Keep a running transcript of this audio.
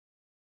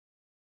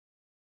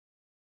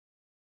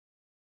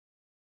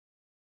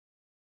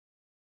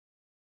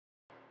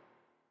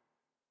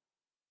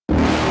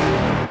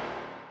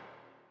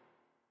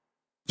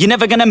You're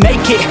never gonna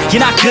make it,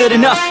 you're not good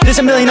enough. There's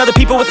a million other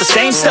people with the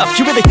same stuff.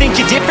 You really think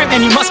you're different?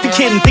 Man, you must be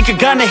kidding. Think you're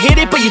gonna hit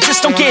it, but you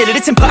just don't get it.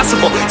 It's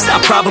impossible, it's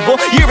not probable,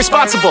 you're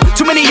irresponsible.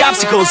 Too many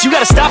obstacles, you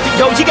gotta stop it,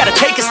 yo. You gotta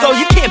take it slow,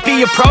 you can't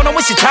be a pro. Don't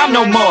waste your time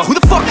no more. Who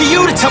the fuck are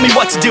you to tell me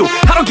what to do?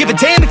 I don't give a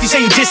damn if you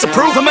say you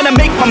disapprove. I'm gonna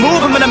make my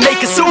move, I'm gonna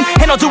make it soon.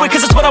 And I'll do it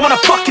cause it's what I wanna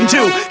fucking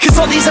do.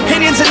 Cause all these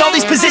opinions and all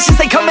these positions,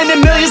 they come in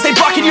millions, they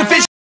blocking your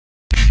vision.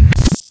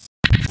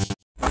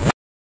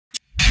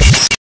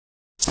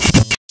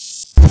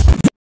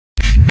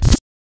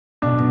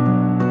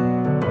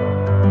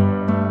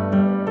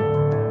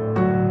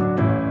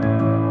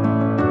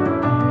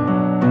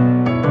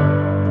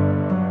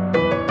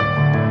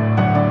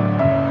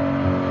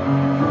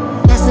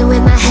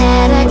 With my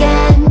head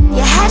again,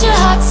 you had your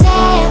heart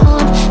set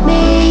on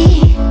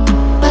me,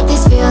 but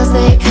these feels,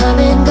 they come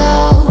and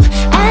go,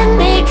 and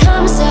they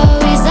come so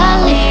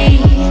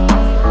easily.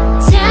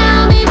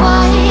 Tell me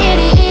what it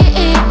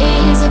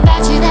is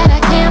about you that I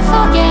can't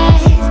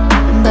forget,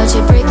 but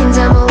you're breaking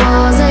down my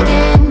walls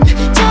again,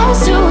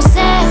 just to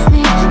set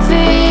me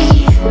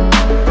free.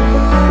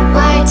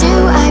 Why do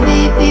I,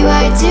 baby,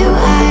 why do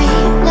I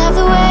love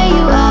the way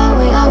you are,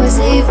 we always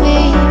leave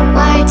me?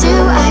 Why do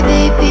I,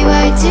 baby,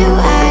 why do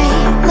I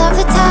love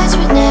the touch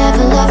but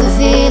never love the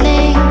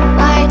feeling?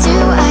 Why do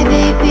I,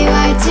 baby,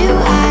 why do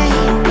I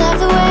love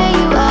the way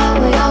you are,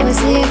 we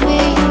always leave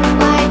me?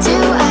 Why do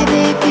I,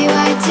 baby,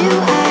 why do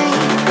I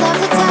love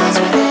the touch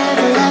but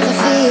never love the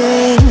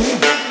feeling?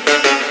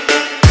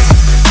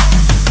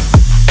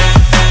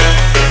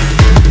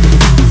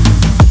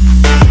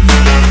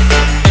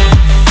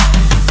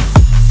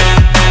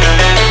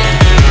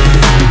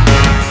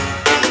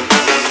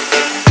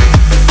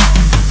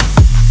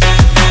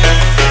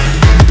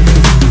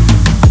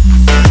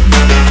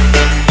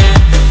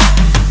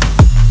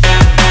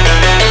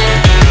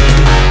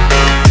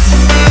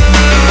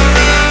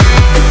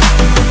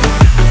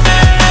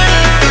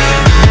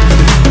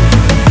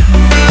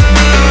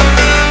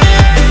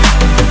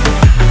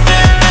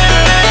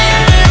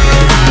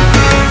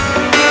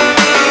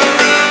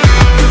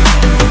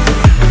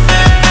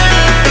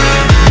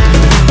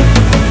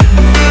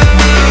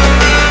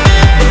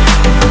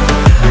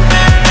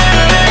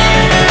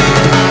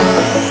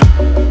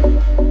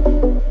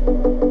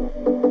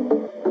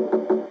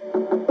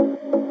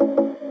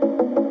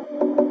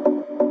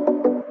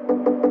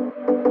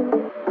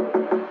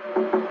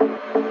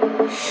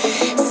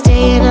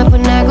 Staying up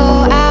when I go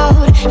out,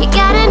 you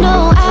gotta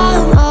know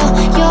I'm all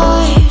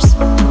yours.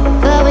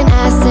 But when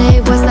I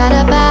say what's that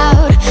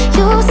about,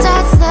 you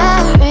start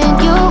slurring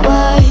your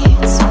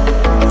words.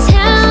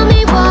 Tell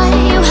me why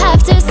you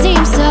have to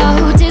seem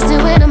so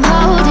distant when I'm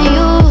holding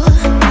you.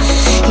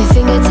 Your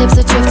fingertips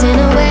are drifting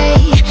away,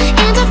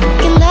 and I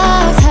fucking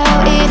love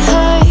how it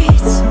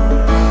hurts.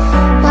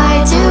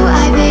 Why do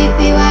I,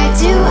 baby, why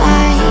do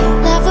I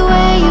love the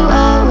way you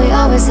are, we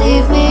always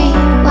leave me?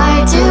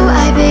 Why do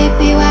I,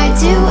 baby, why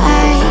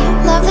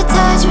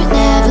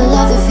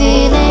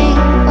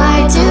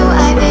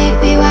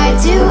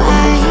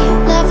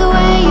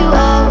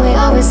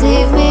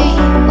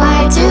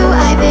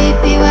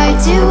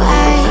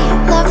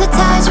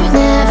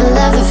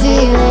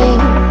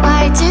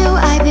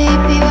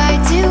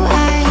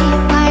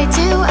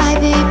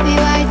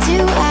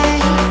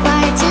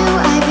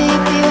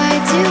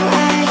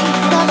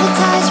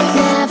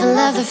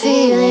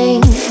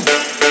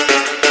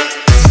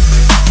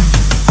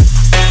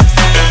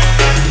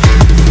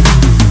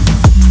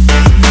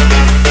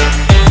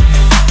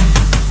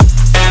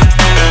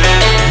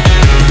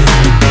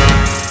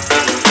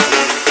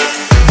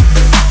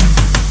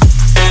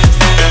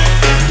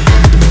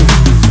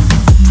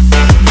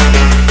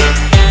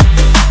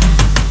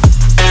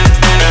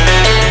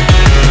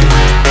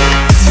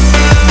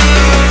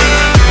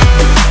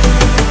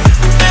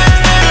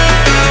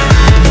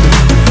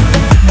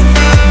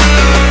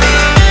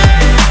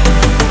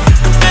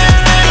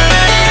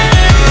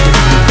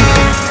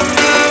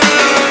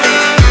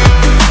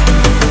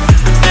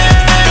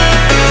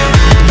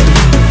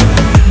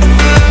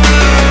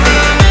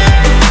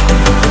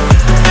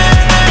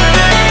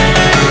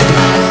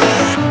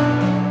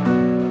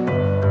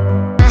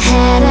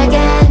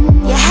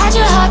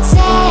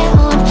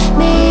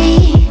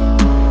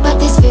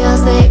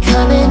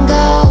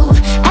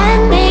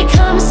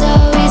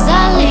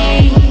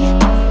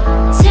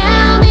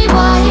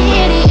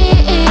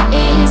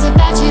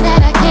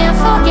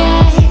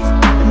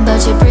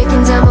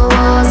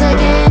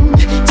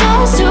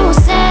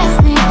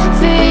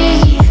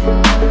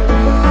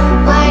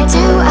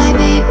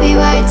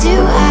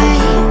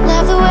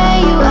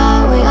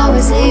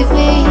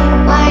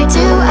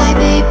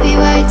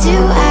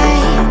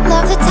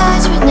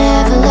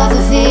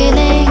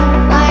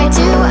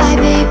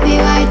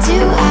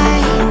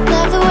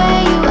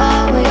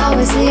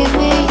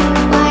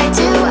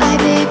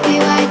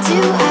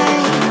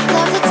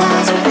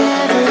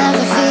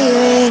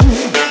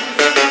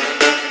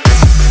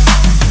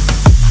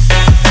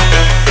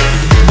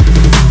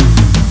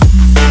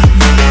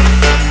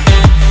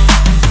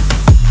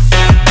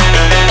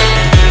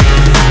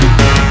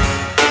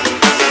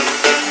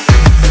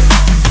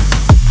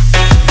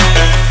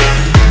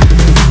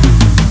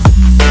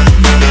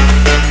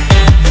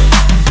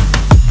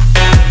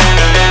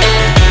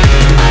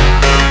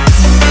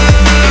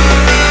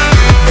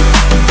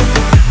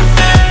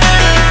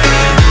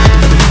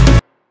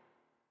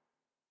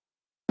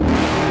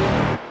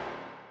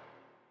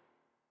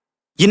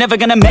You're never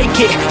gonna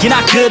make it, you're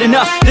not good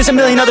enough. There's a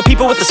million other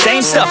people with the same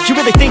stuff. You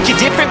really think you're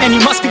different? Man,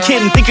 you must be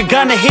kidding. Think you're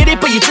gonna hit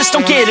it, but you just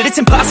don't get it. It's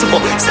impossible,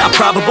 it's not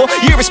probable,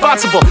 you're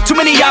irresponsible. Too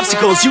many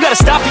obstacles, you gotta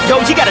stop it, yo.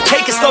 You gotta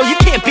take it slow, you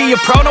can't be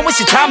a pro. Don't waste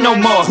your time no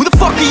more. Who the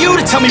fuck are you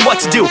to tell me what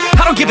to do?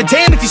 I don't give a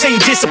damn if you say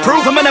you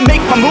disapprove. I'm gonna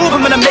make my move,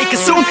 I'm gonna make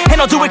it soon. And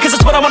I'll do it cause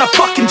it's what I wanna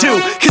fucking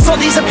do. Cause all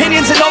these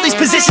opinions and all these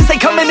positions,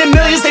 they come in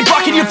millions, they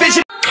blocking your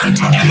vision.